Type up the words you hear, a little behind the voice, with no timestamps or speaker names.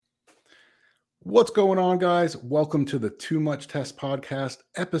What's going on, guys? Welcome to the Too Much Test Podcast,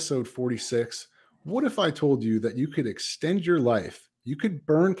 episode 46. What if I told you that you could extend your life? You could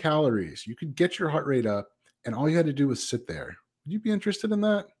burn calories, you could get your heart rate up, and all you had to do was sit there. Would you be interested in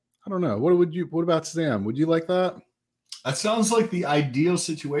that? I don't know. What about Sam? Would you like that? That sounds like the ideal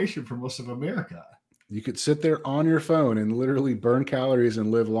situation for most of America. You could sit there on your phone and literally burn calories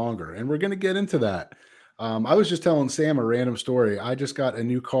and live longer. And we're going to get into that. I was just telling Sam a random story. I just got a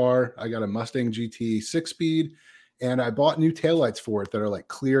new car. I got a Mustang GT 6-speed, and I bought new taillights for it that are like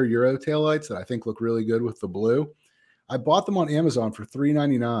clear Euro taillights that I think look really good with the blue. I bought them on Amazon for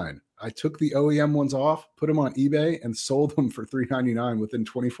 $3.99. I took the OEM ones off, put them on eBay, and sold them for $3.99 within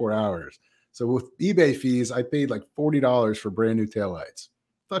 24 hours. So with eBay fees, I paid like $40 for brand new taillights.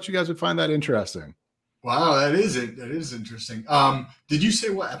 Thought you guys would find that interesting. Wow, that is it. That is interesting. Did you say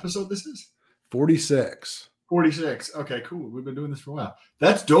what episode this is? 46. 46. Okay, cool. We've been doing this for a while.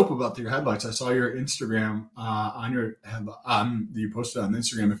 That's dope about your headlights. I saw your Instagram on your you posted on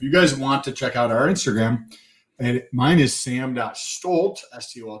Instagram. If you guys want to check out our Instagram, and mine is sam.stolt,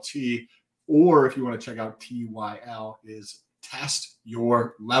 STOLT, or if you want to check out TYL is Test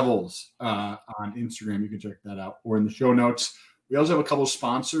Your Levels on Instagram. You can check that out, or in the show notes. We also have a couple of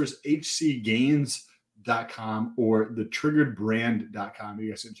sponsors, hcgains.com or thetriggeredbrand.com. You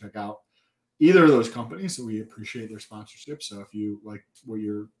guys can check out either of those companies. So we appreciate their sponsorship. So if you like what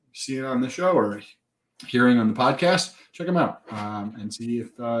you're seeing on the show or hearing on the podcast, check them out and see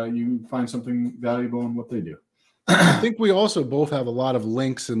if you find something valuable in what they do. I think we also both have a lot of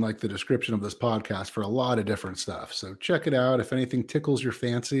links in like the description of this podcast for a lot of different stuff. So check it out. If anything tickles your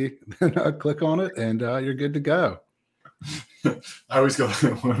fancy, then click on it and you're good to go. I always go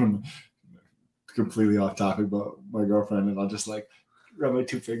completely off topic, but my girlfriend and I'll just like rub my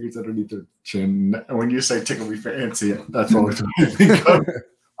two fingers underneath her chin. And when you say tickle me fancy, that's always what I think of.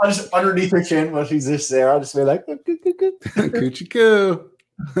 I just underneath her chin while she's just there. I'll just be like, coochie coo.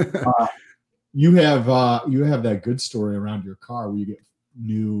 You have that good story around your car where you get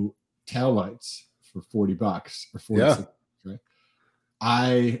new tail lights for $40 or $46. Yeah. Right?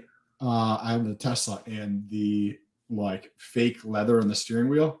 I have the Tesla and the like fake leather in the steering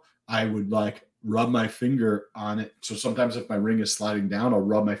wheel. I would like rub my finger on it. So sometimes if my ring is sliding down, I'll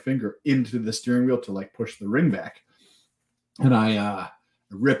rub my finger into the steering wheel to like push the ring back. And I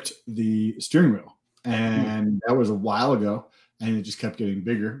ripped the steering wheel, and that was a while ago. And it just kept getting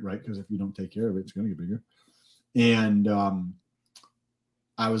bigger, right? Because if you don't take care of it, it's going to get bigger. And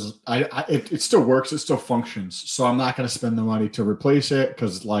it still works. It still functions. So I'm not going to spend the money to replace it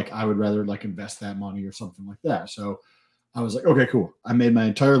because like I would rather like invest that money or something like that. So I was like, okay, cool. I made my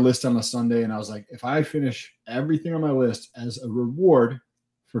entire list on a Sunday, and I was like, if I finish everything on my list as a reward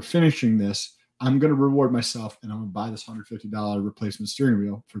for finishing this, I'm going to reward myself, and I'm going to buy this $150 replacement steering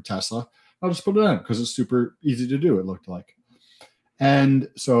wheel for Tesla. I'll just put it in because it's super easy to do, it looked like. And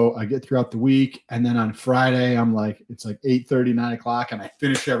so I get throughout the week, and then on Friday, I'm like, it's like 8:30, 9 o'clock, and I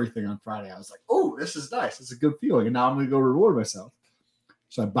finish everything on Friday. I was like, oh, this is nice. It's a good feeling. And now I'm going to go reward myself.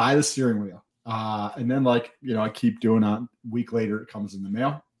 So I buy the steering wheel. And then like, I keep doing it. A week later, it comes in the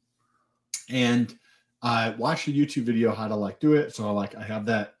mail. And I watched a YouTube video how to like do it. So like I have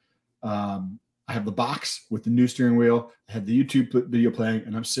that, I have the box with the new steering wheel. I have the YouTube video playing,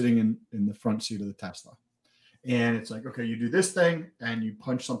 and I'm sitting in the front seat of the Tesla. And it's like, okay, you do this thing and you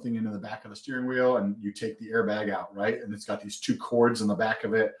punch something into the back of the steering wheel and you take the airbag out, right? And it's got these two cords in the back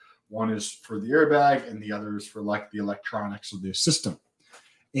of it. One is for the airbag and the other is for like the electronics of the system.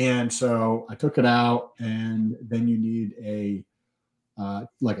 And so I took it out, and then you need a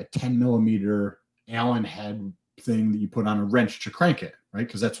like a 10 millimeter Allen head thing that you put on a wrench to crank it, right?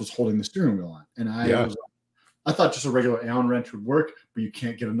 Because that's what's holding the steering wheel on. And I thought just a regular Allen wrench would work, but you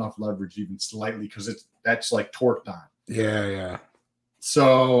can't get enough leverage even slightly because that's like torqued on. Yeah.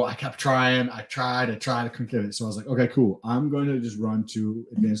 So I kept trying. I tried. I couldn't get it. So I was like, okay, cool. I'm going to just run to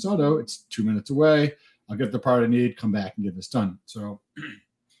Advanced Auto. It's 2 minutes away. I'll get the part I need, come back and get this done. So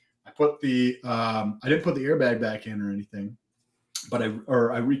I put I didn't put the airbag back in or anything, but I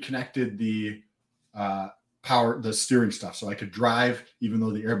reconnected the the steering stuff so I could drive even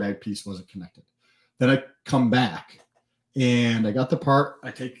though the airbag piece wasn't connected. Then I come back and I got the part.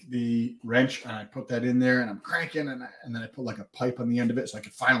 I take the wrench and I put that in there and I'm cranking and then I put like a pipe on the end of it so I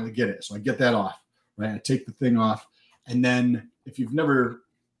could finally get it. So I get that off, right? I take the thing off. And then if you've never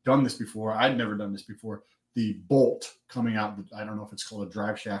done this before, I'd never done this before, the bolt coming out, I don't know if it's called a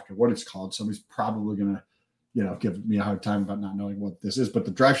drive shaft or what it's called. Somebody's probably going to, give me a hard time about not knowing what this is. But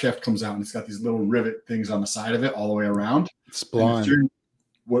the drive shaft comes out and it's got these little rivet things on the side of it all the way around. Spline.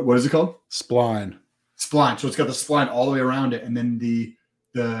 What is it called? Spline. So it's got the spline all the way around it, and then the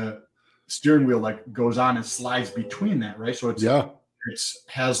steering wheel like goes on and slides between that, right? So it's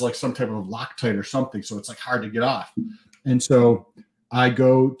has like some type of Loctite or something, so it's like hard to get off. And so I'm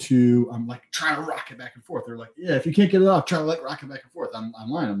like trying to rock it back and forth. They're like, yeah, if you can't get it off, try to like rock it back and forth. I'm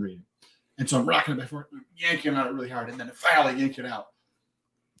online, I'm reading. And so I'm rocking it back and forth, yanking on it really hard, and then finally yank it out.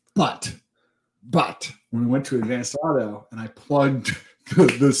 But when I went to Advanced Auto and I plugged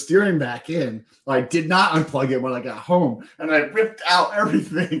the steering back in, I did not unplug it when I got home, and I ripped out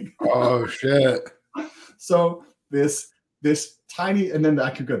everything. Oh shit! So this tiny, and then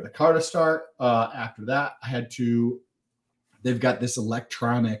I could get the car to start. After that, I had to. They've got this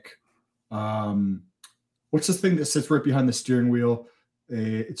electronic. What's this thing that sits right behind the steering wheel?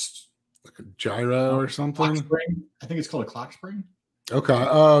 It's like a gyro or something. Spring. I think it's called a clock spring. Okay.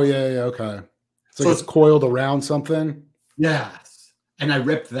 Oh yeah. Okay. So it's coiled around something. Yes. And I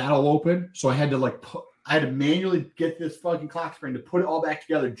ripped that all open. So I had to manually get this fucking clock spring to put it all back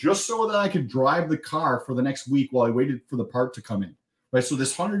together just so that I could drive the car for the next week while I waited for the part to come in. Right. So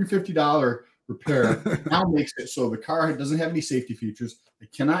this $150 repair now makes it so the car doesn't have any safety features.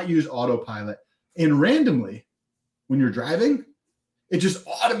 It cannot use autopilot. And randomly, when you're driving, it just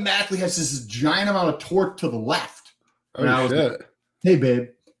automatically has this giant amount of torque to the left. Oh, shit. Like, hey, babe,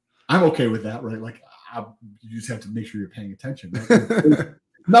 I'm okay with that, right? Like, you just have to make sure you're paying attention. Right?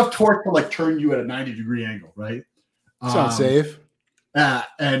 Enough torque to like turn you at a 90-degree angle, right? Sounds safe.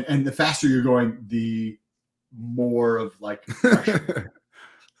 And the faster you're going, the more of like pressure.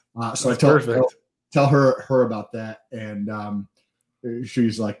 So I tell her about that, and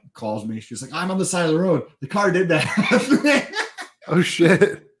she's like calls me. She's like, I'm on the side of the road. The car did that. Oh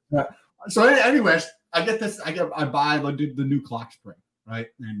shit. So anyways, I get this. I buy the new clock spring, right?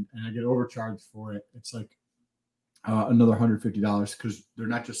 And I get overcharged for it. It's like another $150 because they're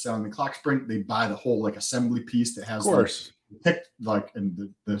not just selling the clock spring. They buy the whole like assembly piece that has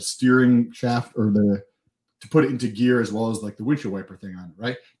the steering shaft or to put it into gear as well as like the windshield wiper thing on it,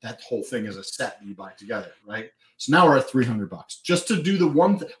 right? That whole thing is a set that you buy together, right? So now we're at $300 just to do the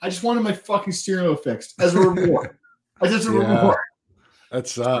one thing. I just wanted my fucking steering wheel fixed as a reward. Reward. That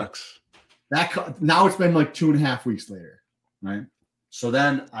sucks. Now it's been like 2.5 weeks later, right? So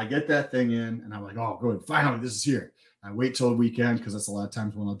then I get that thing in and I'm like, oh, good. Finally, this is here. I wait till the weekend because that's a lot of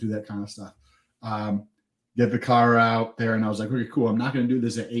times when I'll do that kind of stuff. Get the car out there and I was like, okay, cool. I'm not going to do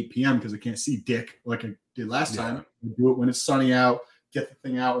this at 8 p.m. because I can't see dick like I did last time. I do it when it's sunny out, get the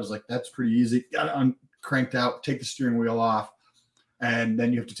thing out. I was like, that's pretty easy. Got it cranked out, take the steering wheel off. And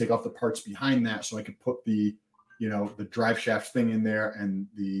then you have to take off the parts behind that so I could put the drive shaft thing in there and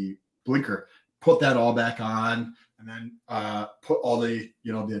the blinker, put that all back on, and then put all the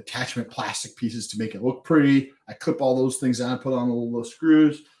attachment plastic pieces to make it look pretty. I clip all those things on, put on the little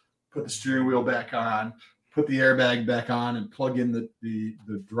screws, put the steering wheel back on, put the airbag back on, and plug in the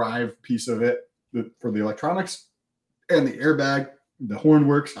drive piece of it for the electronics and the airbag. The horn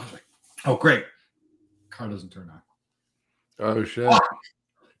works. I was like, oh, great. Car doesn't turn on. Oh, shit. Oh,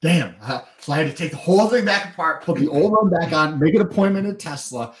 damn. So I had to take the whole thing back apart, put the old one back on, make an appointment at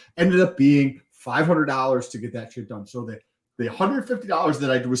Tesla. Ended up being $500 to get that shit done. So the $150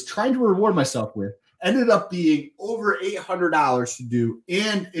 that I was trying to reward myself with ended up being over $800 to do.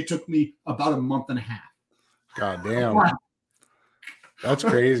 And it took me about a month and a half. God damn. That's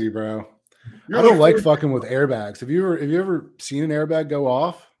crazy, bro. I don't like fucking with airbags. Have you ever seen an airbag go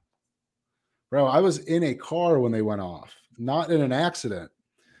off? Bro, I was in a car when they went off, not in an accident.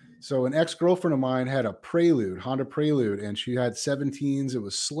 So an ex-girlfriend of mine had a Prelude, Honda Prelude, and she had 17s. It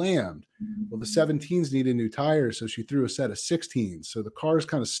was slammed. Well, the 17s needed new tires, so she threw a set of 16s. So the car's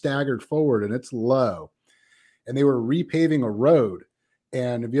kind of staggered forward, and it's low. And they were repaving a road.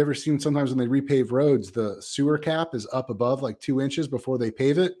 And have you ever seen sometimes when they repave roads, the sewer cap is up above like 2 inches before they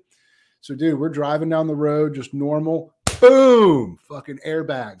pave it? So, dude, we're driving down the road, just normal. Boom! Fucking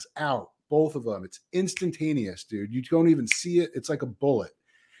airbags out, both of them. It's instantaneous, dude. You don't even see it. It's like a bullet.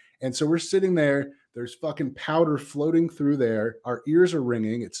 And so we're sitting there. There's fucking powder floating through there. Our ears are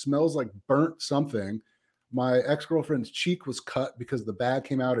ringing. It smells like burnt something. My ex-girlfriend's cheek was cut because the bag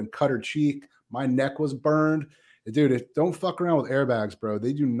came out and cut her cheek. My neck was burned. Dude, don't fuck around with airbags, bro.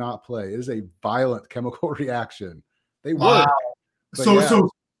 They do not play. It is a violent chemical reaction. They work.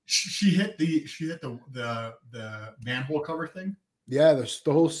 So she hit the manhole cover thing. Yeah,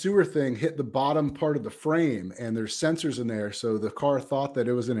 the whole sewer thing hit the bottom part of the frame, and there's sensors in there. So the car thought that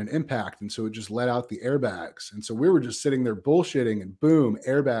it was in an impact, and so it just let out the airbags. And so we were just sitting there bullshitting, and boom,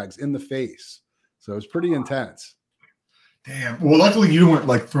 airbags in the face. So it was pretty intense. Damn. Well, luckily you weren't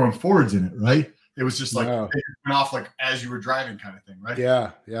like throwing forwards in it, right? It was just like it went off like as you were driving, kind of thing, right?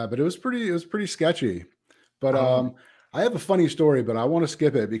 Yeah, but it was pretty sketchy. But I have a funny story, but I want to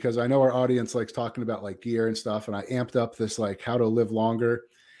skip it because I know our audience likes talking about like gear and stuff, and I amped up this like how to live longer.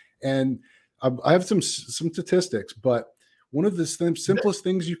 And I have some statistics, but one of the simplest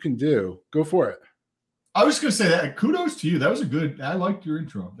things you can do, go for it. I was going to say that. Kudos to you. That was a good. I liked your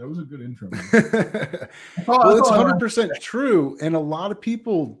intro. That was a good intro. Well, it's 100% true, and a lot of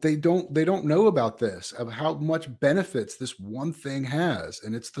people they don't know about this, of how much benefits this one thing has,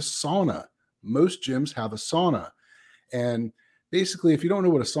 and it's the sauna. Most gyms have a sauna, and basically, if you don't know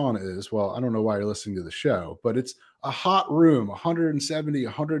what a sauna is, well, I don't know why you're listening to the show, but it's a hot room, 170,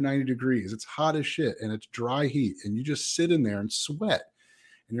 190 degrees. It's hot as shit, and it's dry heat, and you just sit in there and sweat.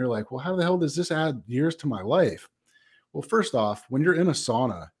 And you're like, well, how the hell does this add years to my life? Well, first off, when you're in a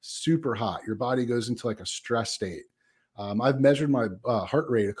sauna, super hot, your body goes into like a stress state. I've measured my heart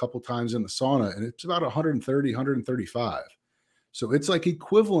rate a couple times in the sauna, and it's about 130, 135. So it's like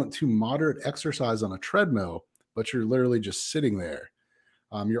equivalent to moderate exercise on a treadmill, but you're literally just sitting there.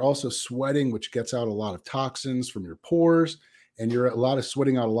 You're also sweating, which gets out a lot of toxins from your pores, and you're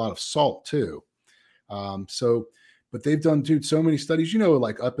sweating out a lot of salt too. But they've done, dude, so many studies,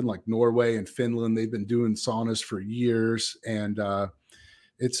 like up in like Norway and Finland, they've been doing saunas for years. And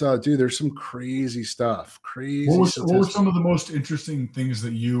dude, there's some crazy stuff. What were some of the most interesting things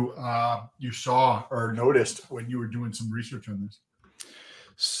that you saw or noticed when you were doing some research on this?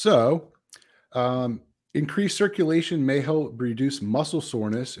 So, increased circulation may help reduce muscle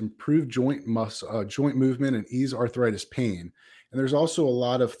soreness, improve joint movement, and ease arthritis pain. And there's also a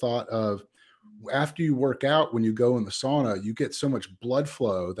lot of thought of, after you work out, when you go in the sauna, you get so much blood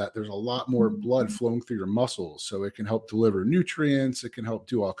flow that there's a lot more blood flowing through your muscles. So it can help deliver nutrients. It can help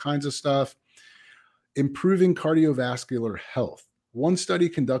do all kinds of stuff. Improving cardiovascular health. One study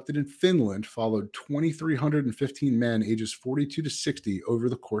conducted in Finland followed 2,315 men ages 42 to 60 over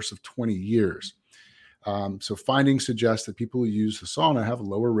the course of 20 years. So findings suggest that people who use the sauna have a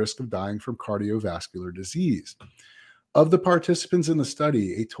lower risk of dying from cardiovascular disease. Of the participants in the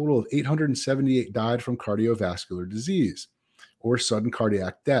study, a total of 878 died from cardiovascular disease or sudden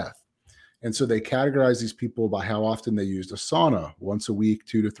cardiac death. And so they categorize these people by how often they used a sauna: once a week,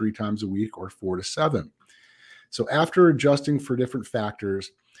 2 to 3 times a week, or 4 to 7. So after adjusting for different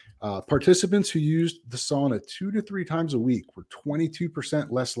factors, participants who used the sauna 2 to 3 times a week were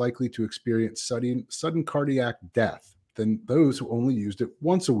 22% less likely to experience sudden cardiac death than those who only used it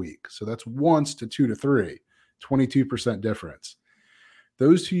once a week. So that's once to 2 to 3. 22% difference.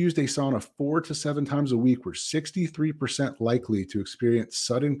 Those who used a sauna 4 to 7 times a week were 63% likely to experience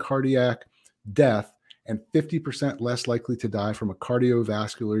sudden cardiac death and 50% less likely to die from a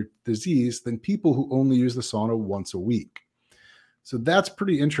cardiovascular disease than people who only use the sauna once a week. So that's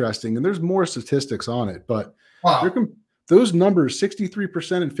pretty interesting. And there's more statistics on it, but wow, those numbers,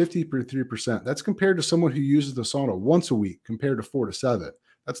 63% and 53%, that's compared to someone who uses the sauna once a week compared to 4 to 7.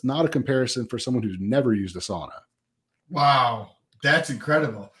 That's not a comparison for someone who's never used a sauna. Wow, that's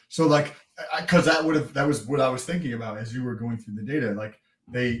incredible. So, like, because that was what I was thinking about as you were going through the data. Like,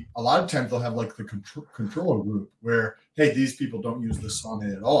 a lot of times they'll have like the control group where, hey, these people don't use the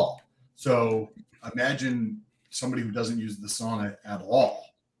sauna at all. So imagine somebody who doesn't use the sauna at all.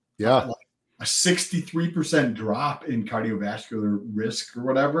 Yeah, like a 63% drop in cardiovascular risk or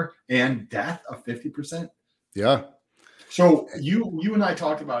whatever, and death of 50%. Yeah. So you and I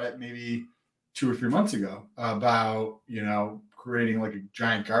talked about it maybe 2 or 3 months ago about, creating like a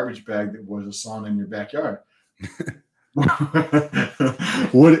giant garbage bag that was a sauna in your backyard.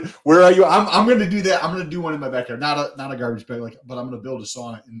 Where are you? I'm going to do that. I'm going to do one in my backyard, not a garbage bag, but I'm going to build a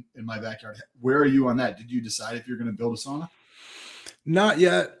sauna in my backyard. Where are you on that? Did you decide if you're going to build a sauna? Not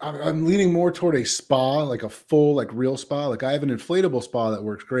yet. I'm leaning more toward a spa, like a full, like real spa. Like I have an inflatable spa that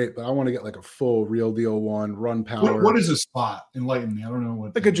works great, but I want to get like a full real deal one, run power. What is a spa? Enlighten me. I don't know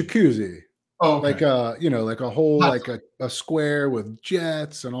what. Like a jacuzzi. Oh, okay. Like like a whole, like a square with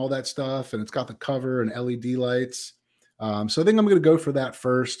jets and all that stuff. And it's got the cover and LED lights. So I think I'm going to go for that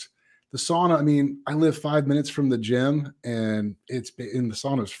first. The sauna, I mean, I live 5 minutes from the gym and the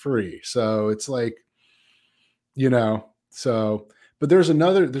sauna is free. So it's like, but there's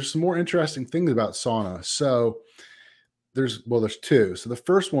some more interesting things about sauna. So there's 2. So the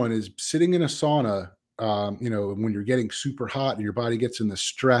first one is sitting in a sauna, when you're getting super hot and your body gets in the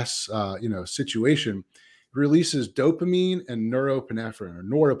stress, situation, it releases dopamine and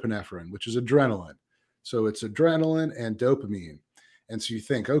norepinephrine, which is adrenaline. So it's adrenaline and dopamine. And so you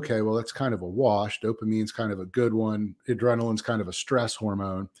think, okay, well, that's kind of a wash. Dopamine's kind of a good one. Adrenaline's kind of a stress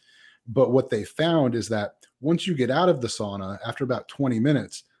hormone. But what they found is that once you get out of the sauna, after about 20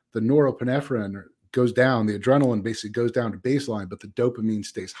 minutes, the norepinephrine goes down. The adrenaline basically goes down to baseline, but the dopamine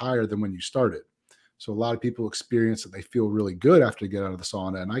stays higher than when you started. So a lot of people experience that they feel really good after they get out of the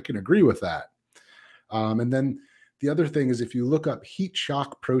sauna, and I can agree with that. And then the other thing is if you look up heat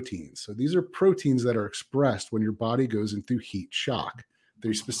shock proteins, so these are proteins that are expressed when your body goes into heat shock.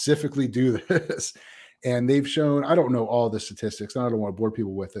 They specifically do this. And they've shown, I don't know all the statistics, and I don't want to bore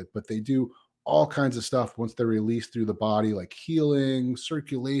people with it, but they do all kinds of stuff once they're released through the body, like healing,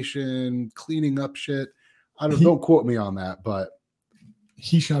 circulation, cleaning up shit. Don't quote me on that, but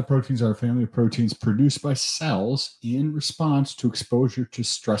heat shock proteins are a family of proteins produced by cells in response to exposure to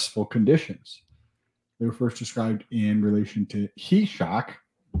stressful conditions. They were first described in relation to heat shock.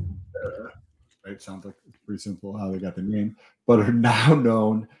 It sounds like it's pretty simple how they got the name, but are now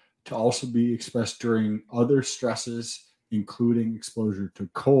known to also be expressed during other stresses, including exposure to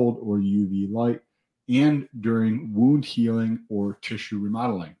cold or UV light, and during wound healing or tissue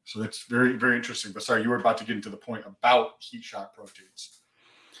remodeling. So that's very, very interesting. But sorry, you were about to get into the point about heat shock proteins.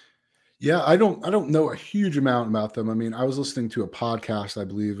 Yeah, I don't know a huge amount about them. I mean, I was listening to a podcast, I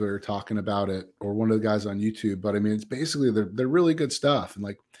believe they were talking about it, or one of the guys on YouTube. But I mean, it's basically they're really good stuff. And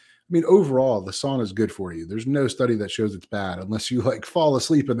like, I mean, overall, the sauna is good for you. There's no study that shows it's bad unless you like fall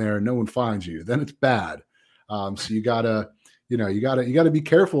asleep in there and no one finds you. Then it's bad. So you gotta be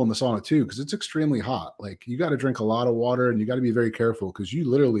careful in the sauna too, because it's extremely hot. Like you got to drink a lot of water and you got to be very careful because you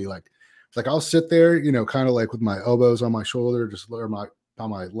literally like I'll sit there, kind of like with my elbows on my shoulder, just lower on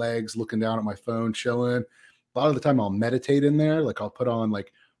my legs, looking down at my phone, chilling. A lot of the time I'll meditate in there. Like I'll put on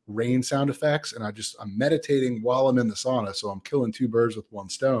like rain sound effects and I'm meditating while I'm in the sauna. So I'm killing two birds with one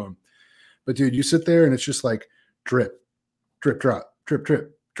stone. But dude, you sit there and it's just like drip, drip, drop, drip,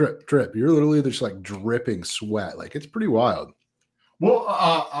 drip, drip, drip. You're literally just like dripping sweat. Like it's pretty wild.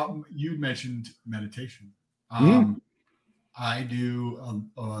 Well, you mentioned meditation. I do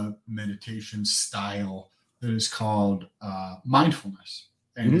a meditation style that is called mindfulness.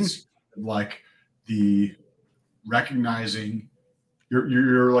 And it's like the recognizing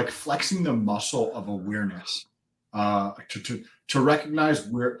you're like flexing the muscle of awareness to recognize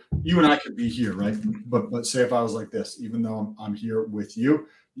where you and I could be here, right? But say if I was like this, even though I'm here with you,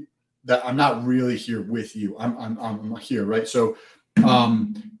 that I'm not really here with you. I'm here, right? So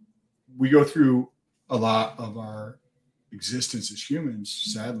we go through a lot of our existence as humans,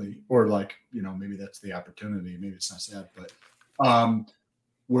 sadly, or like, maybe that's the opportunity. Maybe it's not sad, but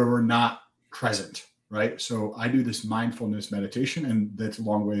where we're not present, right? So I do this mindfulness meditation, and that's a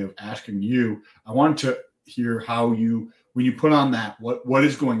long way of asking you. I wanted to hear how when you put on that, what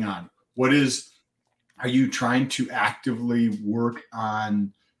is going on? Are you trying to actively work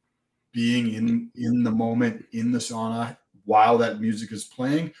on being in the moment, in the sauna while that music is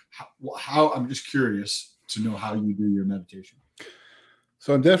playing? How I'm just curious to know how you do your meditation.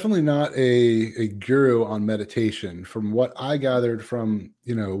 So I'm definitely not a guru on meditation. From what I gathered from,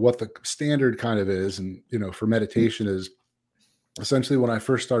 what the standard kind of is, and, for meditation is essentially when I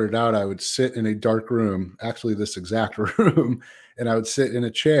first started out, I would sit in a dark room, actually this exact room, and I would sit in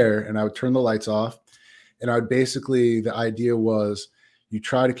a chair and I would turn the lights off. And the idea was you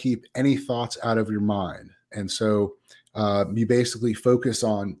try to keep any thoughts out of your mind. And so you basically focus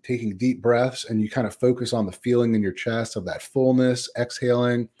on taking deep breaths and you kind of focus on the feeling in your chest of that fullness,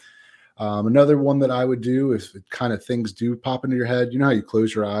 exhaling. Another one that I would do if kind of things do pop into your head, how you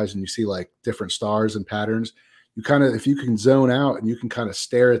close your eyes and you see like different stars and patterns, if you can zone out and you can kind of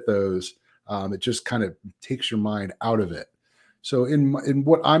stare at those, it just kind of takes your mind out of it. So in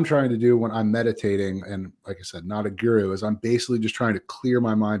what I'm trying to do when I'm meditating, and like I said, not a guru, is I'm basically just trying to clear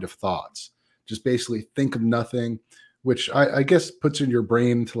my mind of thoughts, just basically think of nothing, which I guess puts in your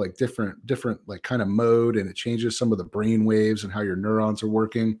brain to like different like kind of mode, and it changes some of the brain waves and how your neurons are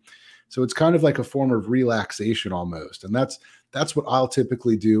working. So it's kind of like a form of relaxation almost. And that's what I'll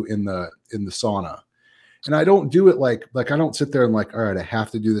typically do in the sauna. And I don't do it like I don't sit there and like, all right, I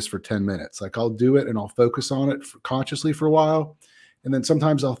have to do this for 10 minutes. Like I'll do it and I'll focus on it consciously for a while. And then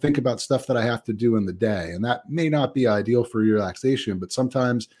sometimes I'll think about stuff that I have to do in the day. And that may not be ideal for relaxation, but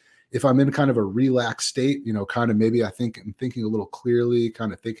sometimes if I'm in kind of a relaxed state, kind of maybe I'm thinking a little clearly,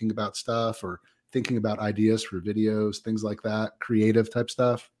 kind of thinking about stuff or thinking about ideas for videos, things like that, creative type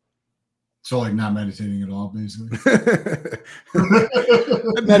stuff. So like not meditating at all, basically.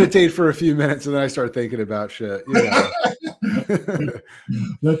 I meditate for a few minutes and then I start thinking about shit.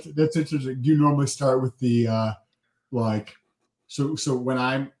 That's interesting. Do you normally start with the so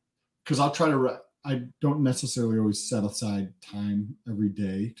when because I'll try to I don't necessarily always set aside time every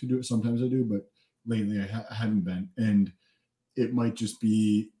day to do it. Sometimes I do, but lately I haven't been. And it might just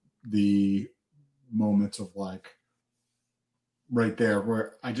be the moments of like right there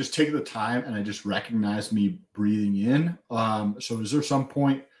where I just take the time and I just recognize me breathing in. So is there some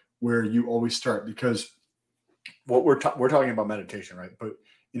point where you always start, because what we're talking about meditation, right? But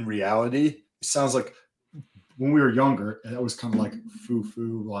in reality, it sounds like when we were younger, that was kind of like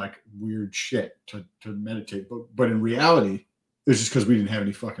foo-foo, like weird shit to meditate. But in reality, it's just because we didn't have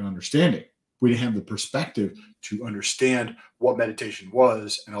any fucking understanding. We didn't have the perspective to understand what meditation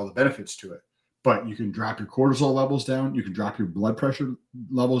was and all the benefits to it. But you can drop your cortisol levels down, you can drop your blood pressure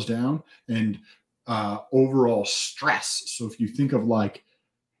levels down, and overall stress. So if you think of like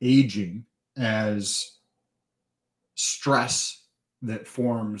aging as stress that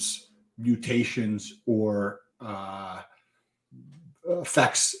forms mutations or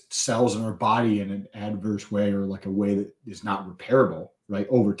affects cells in our body in an adverse way, or like a way that is not repairable, right,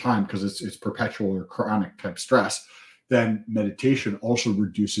 over time, because it's perpetual or chronic type stress, then meditation also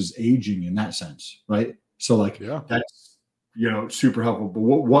reduces aging in that sense, right? So like that's super helpful.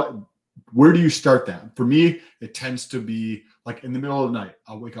 But where do you start that? For me, it tends to be like in the middle of the night.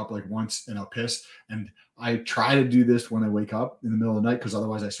 I'll wake up like once and I'll piss. And I try to do this when I wake up in the middle of the night, because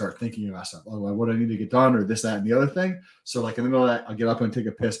otherwise I start thinking about stuff. Oh, what do I need to get done, or this, that, and the other thing. So like in the middle of that, I'll get up and take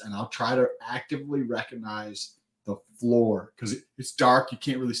a piss, and I'll try to actively recognize the floor, because it's dark. You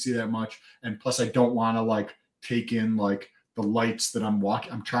can't really see that much. And plus I don't want to like take in like the lights that I'm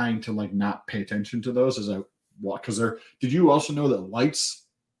walking. I'm trying to like not pay attention to those as I walk, because did you also know that lights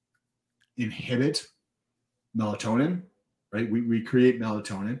inhibit melatonin, right? We create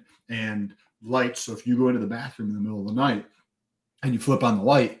melatonin and light. So if you go into the bathroom in the middle of the night and you flip on the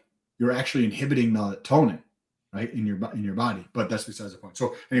light, you're actually inhibiting melatonin, right, in your body. But that's besides the point.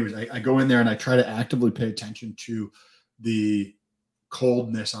 So anyways, I go in there and I try to actively pay attention to the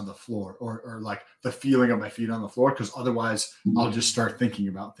coldness on the floor, or like the feeling of my feet on the floor, because otherwise I'll just start thinking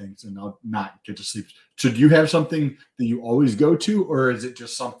about things and I'll not get to sleep. So do you have something that you always go to, or is it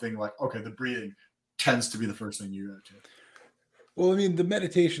just something like, okay, the breathing tends to be the first thing you go to? Well, I mean, the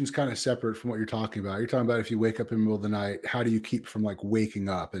meditation is kind of separate from what you're talking about. You're talking about if you wake up in the middle of the night, how do you keep from like waking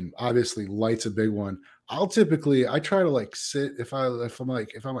up? And obviously light's a big one. I try to like sit if I'm like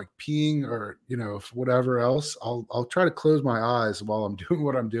peeing, or if whatever else, I'll try to close my eyes while I'm doing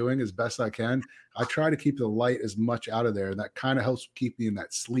what I'm doing as best I can. I try to keep the light as much out of there, and that kind of helps keep me in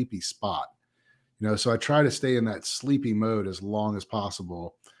that sleepy spot. So I try to stay in that sleepy mode as long as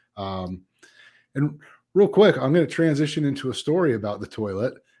possible. And real quick, I'm going to transition into a story about the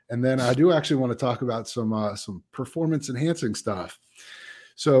toilet, and then I do actually want to talk about some performance enhancing stuff.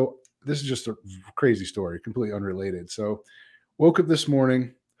 So this is just a crazy story, completely unrelated. So woke up this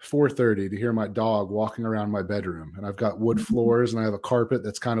morning, 4:30, to hear my dog walking around my bedroom, and I've got wood floors and I have a carpet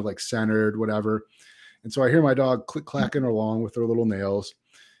that's kind of like centered, whatever. And so I hear my dog click clacking along with her little nails,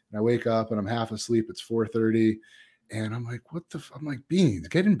 and I wake up and I'm half asleep. It's 4:30, and I'm like, I'm like, Beans,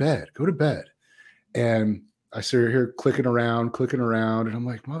 get in bed, go to bed. And I sit here clicking around, and I'm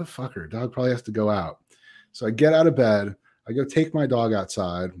like, motherfucker, dog probably has to go out. So I get out of bed, I go take my dog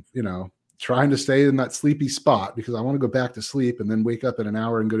outside, trying to stay in that sleepy spot because I want to go back to sleep and then wake up in an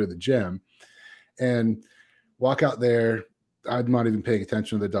hour and go to the gym, and walk out there. I'm not even paying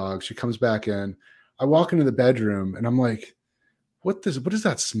attention to the dog. She comes back in. I walk into the bedroom and I'm like, what does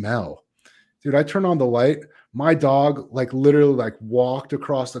that smell? Dude, I turn on the light. My dog like literally like walked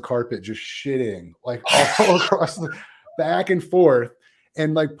across the carpet, just shitting like all across the back and forth.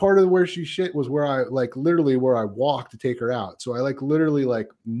 And like part of where she shit was where I like literally where I walked to take her out. So I like literally like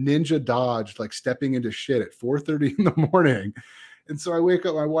ninja dodged, like stepping into shit at 4:30 in the morning. And so I wake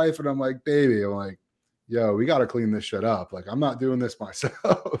up my wife and I'm like, baby, I'm like, yo, we got to clean this shit up. Like, I'm not doing this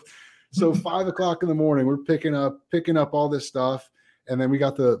myself. So 5:00 in the morning, we're picking up all this stuff. And then we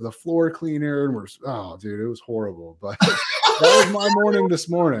got the floor cleaner, and dude, it was horrible. But that was my morning this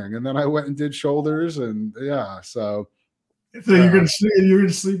morning. And then I went and did shoulders, and yeah, so you're gonna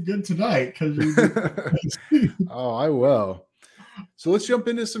sleep good tonight because oh, I will. So let's jump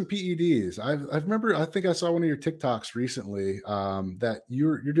into some PEDs. I think I saw one of your TikToks recently that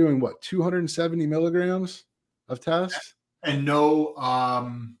you're doing what, 270 milligrams of test, and no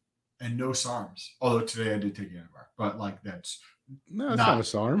SARMs. Although today I did take antibiotic, but like that's not a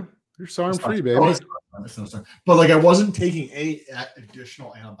SARM. You're SARM free, not, baby. No, but like I wasn't taking any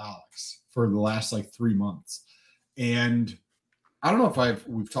additional antibiotics for the last like 3 months, and I don't know if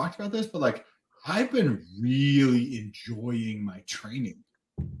we've talked about this, but like I've been really enjoying my training.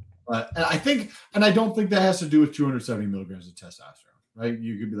 And I don't think that has to do with 270 milligrams of testosterone, right?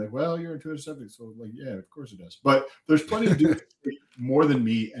 You could be like, well, you're at 270, so like, yeah, of course it does. But there's plenty of dudes more than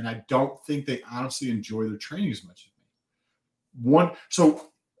me, and I don't think they honestly enjoy their training as much as me.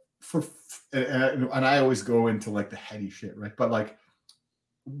 And I always go into like the heady shit, right? But like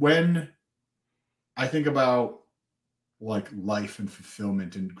when I think about like life and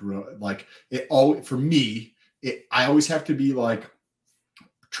fulfillment and grow. Like it all for me, I always have to be like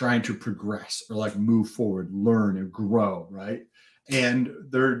trying to progress or like move forward, learn and grow, right? And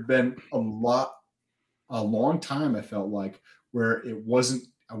there had been a long time I felt like where I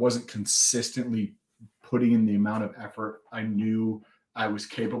wasn't consistently putting in the amount of effort I knew I was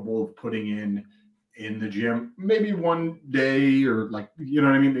capable of putting in the gym. Maybe one day or like, you know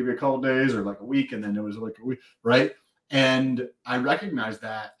what I mean? Maybe a couple days or like a week. And then it was like a week, right? And I recognized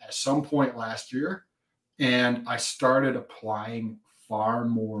that at some point last year. And I started applying far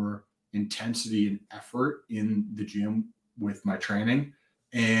more intensity and effort in the gym with my training.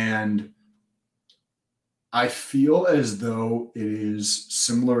 And I feel as though it is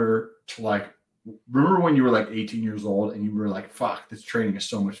similar to like, remember when you were like 18 years old and you were like, fuck, this training is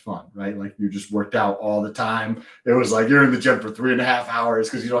so much fun, right? Like you just worked out all the time. It was like you're in the gym for 3.5 hours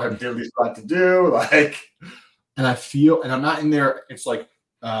because you don't have diddly squat to do. Like, and I feel, and I'm not in there, it's like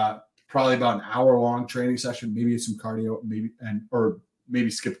probably about an hour long training session, maybe some cardio, or maybe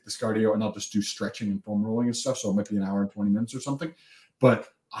skip this cardio and I'll just do stretching and foam rolling and stuff. So it might be an hour and 20 minutes or something. But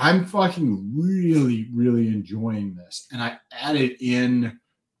I'm fucking really, really enjoying this. And I added in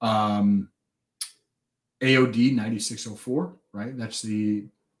AOD 9604, right? That's the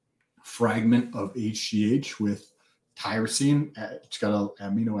fragment of HGH with tyrosine. It's got an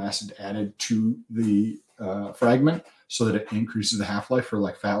amino acid added to the fragment so that it increases the half-life for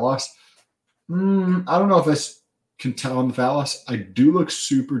like fat loss. I don't know if I can tell on the fat loss. I do look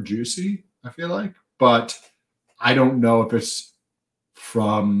super juicy, I feel like, but I don't know if it's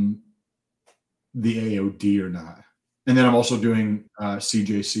from the AOD or not. And then I'm also doing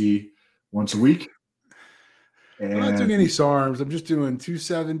CJC once a week. I'm not doing any SARMs. I'm just doing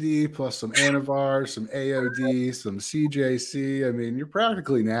 270 plus some Anavar, some AOD, some CJC. I mean, you're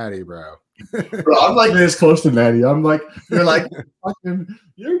practically natty, bro. Bro, I'm like this close to natty. I'm like, you're like,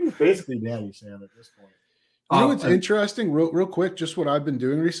 you're basically natty, Sam, at this point. You know what's interesting, real quick, just what I've been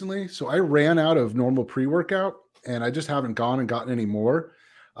doing recently. So I ran out of normal pre-workout and I just haven't gone and gotten any more.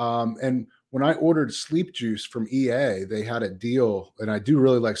 And when I ordered Sleep Juice from EA, they had a deal, and I do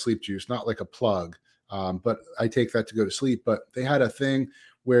really like Sleep Juice, not like a plug. But I take that to go to sleep. But they had a thing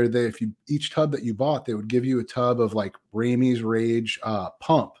where each tub that you bought, they would give you a tub of like Ramey's Rage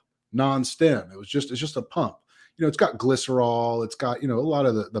pump, non-stim. It's just a pump. You know, it's got glycerol, it's got, you know, a lot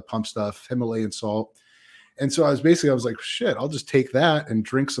of the pump stuff, Himalayan salt. And so I was like, shit, I'll just take that and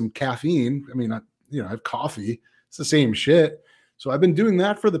drink some caffeine. I mean, I have coffee. It's the same shit. So I've been doing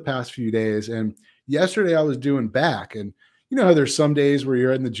that for the past few days. And yesterday I was doing back, and you know how there's some days where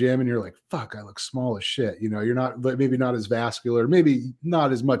you're in the gym and you're like, fuck, I look small as shit. You know, you're maybe not as vascular, maybe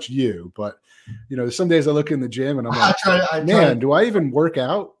not as much you, but you know, some days I look in the gym and I'm like, man, do I even work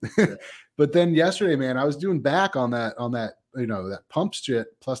out? But then yesterday, man, I was doing back on that, you know, that pump shit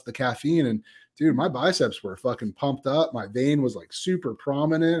plus the caffeine. And dude, my biceps were fucking pumped up. My vein was like super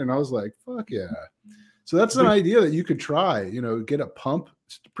prominent. And I was like, fuck yeah. So that's an idea that you could try, you know, get a pump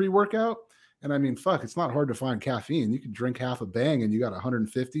pre-workout. And I mean, fuck, it's not hard to find caffeine. You could drink half a bang and you got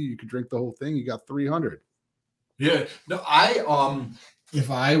 150. You could drink the whole thing. You got 300. Yeah. No,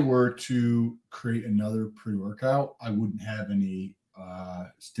 if I were to create another pre-workout, I wouldn't have any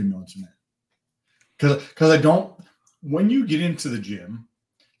stimulants in it. Because when you get into the gym,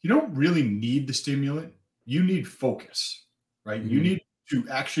 you don't really need the stimulant. You need focus, right? Mm-hmm. You need to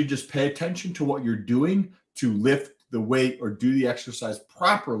actually just pay attention to what you're doing to lift the weight or do the exercise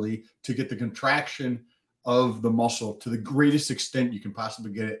properly to get the contraction of the muscle to the greatest extent you can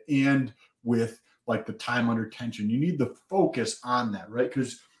possibly get it, and with like the time under tension. You need the focus on that, right?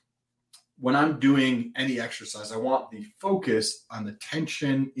 Because when I'm doing any exercise, I want the focus on the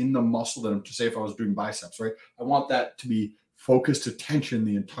tension in the muscle that I'm, to say if I was doing biceps, right? I want that to be focused to tension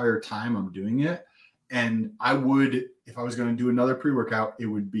the entire time I'm doing it. And I would, if I was going to do another pre-workout, it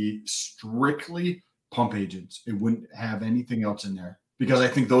would be strictly pump agents. It wouldn't have anything else in there because I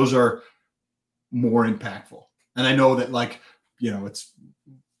think those are more impactful. And I know that, like, you know,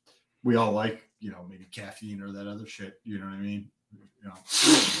 we all like, you know, maybe caffeine or that other shit, you know what I mean? You know,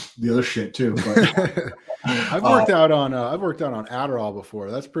 the other shit too. But I've worked out on Adderall before.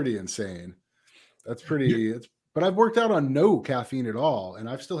 That's pretty insane. But I've worked out on no caffeine at all, and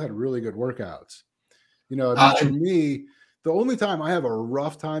I've still had really good workouts. You know, for me, the only time I have a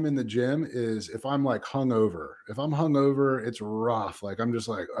rough time in the gym is if I'm like hungover. If I'm hungover, it's rough. Like I'm just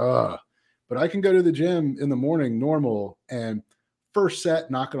like, ugh. But I can go to the gym in the morning normal, and first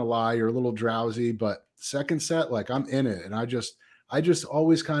set, not gonna lie, you're a little drowsy, but second set, like I'm in it. And I just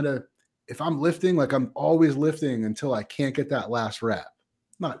always kind of, if I'm lifting, like I'm always lifting until I can't get that last rep.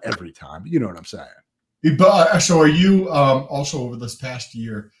 Not every time, but you know what I'm saying. But so are you also over this past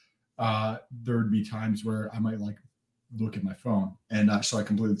year? There would be times where I might like look at my phone, and so I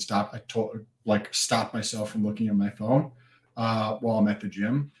completely stop. Stop myself from looking at my phone while I'm at the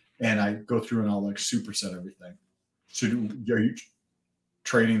gym, and I go through and I'll like superset everything. So are you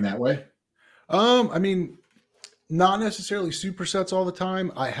training that way? I mean, not necessarily supersets all the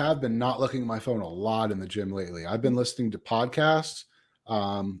time. I have been not looking at my phone a lot in the gym lately. I've been listening to podcasts.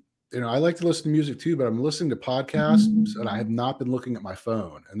 I like to listen to music too, but I'm listening to podcasts and I have not been looking at my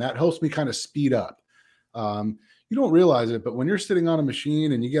phone. And that helps me kind of speed up. You don't realize it, but when you're sitting on a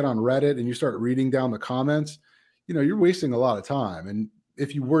machine and you get on Reddit and you start reading down the comments, you're wasting a lot of time. And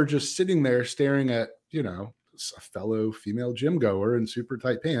if you were just sitting there staring at, a fellow female gym goer in super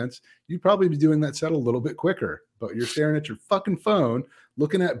tight pants, you'd probably be doing that set a little bit quicker. But you're staring at your fucking phone,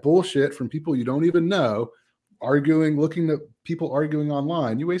 looking at bullshit from people you don't even know, looking at people arguing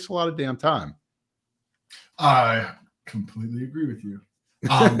online. You waste a lot of damn time. I completely agree with you.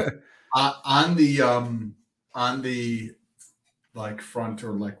 On the like front,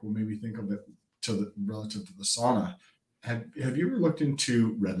 or like we'll maybe think of it relative to the sauna. Have you ever looked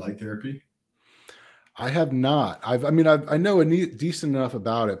into red light therapy? I have not. I know decent enough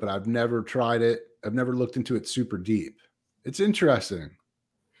about it, but I've never tried it. I've never looked into it super deep. It's interesting.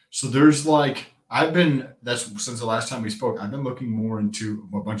 So there's that's since the last time we spoke, I've been looking more into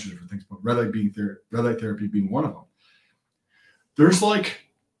a bunch of different things, but red light therapy being one of them. There's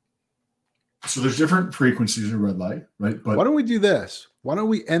there's different frequencies of red light, right? But why don't we do this? Why don't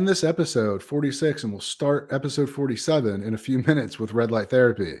we end this episode 46 and we'll start episode 47 in a few minutes with red light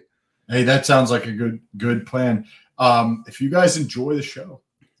therapy? Hey, that sounds like a good plan. If you guys enjoy the show,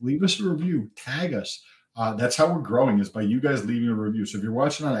 leave us a review, tag us. That's how we're growing, is by you guys leaving a review. So if you're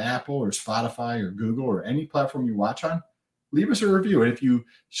watching on Apple or Spotify or Google or any platform you watch on, leave us a review. And if you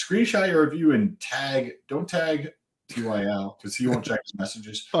screenshot your review and don't tag TYL because he won't check his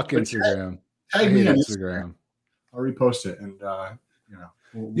messages. Fuck Instagram. Tag me on Instagram. I'll repost it. And, that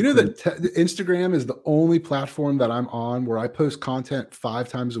Instagram is the only platform that I'm on where I post content 5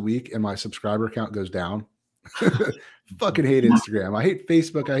 times a week and my subscriber count goes down. Fucking hate Instagram. I hate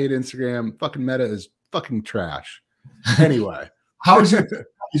Facebook. I hate Instagram. Fucking Meta is fucking trash. Anyway, is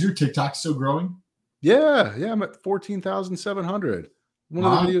your TikTok still growing? Yeah, I'm at 14,700. One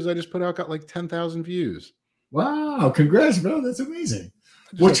of the videos I just put out got like 10,000 views. Wow, congrats, bro. That's amazing.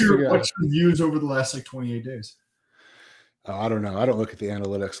 What's your views over the last 28 days? I don't know. I don't look at the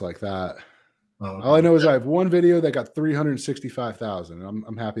analytics like that. Oh, okay. All I know is I have one video that got 365,000.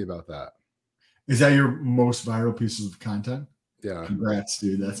 I'm happy about that. Is that your most viral pieces of content? Yeah. Congrats,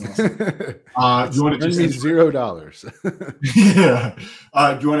 dude. That's awesome. You want to just $0? Yeah.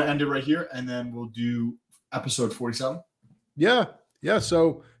 Do you want to end it right here and then we'll do episode 47? Yeah.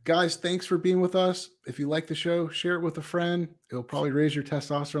 So, guys, thanks for being with us. If you like the show, share it with a friend. It'll probably raise your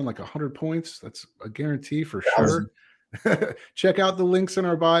testosterone like 100 points. That's a guarantee for sure. Check out the links in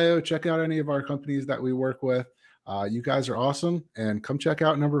our bio. Check out any of our companies that we work with. You guys are awesome. And come check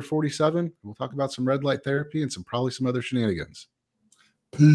out number 47. We'll talk about some red light therapy and probably some other shenanigans.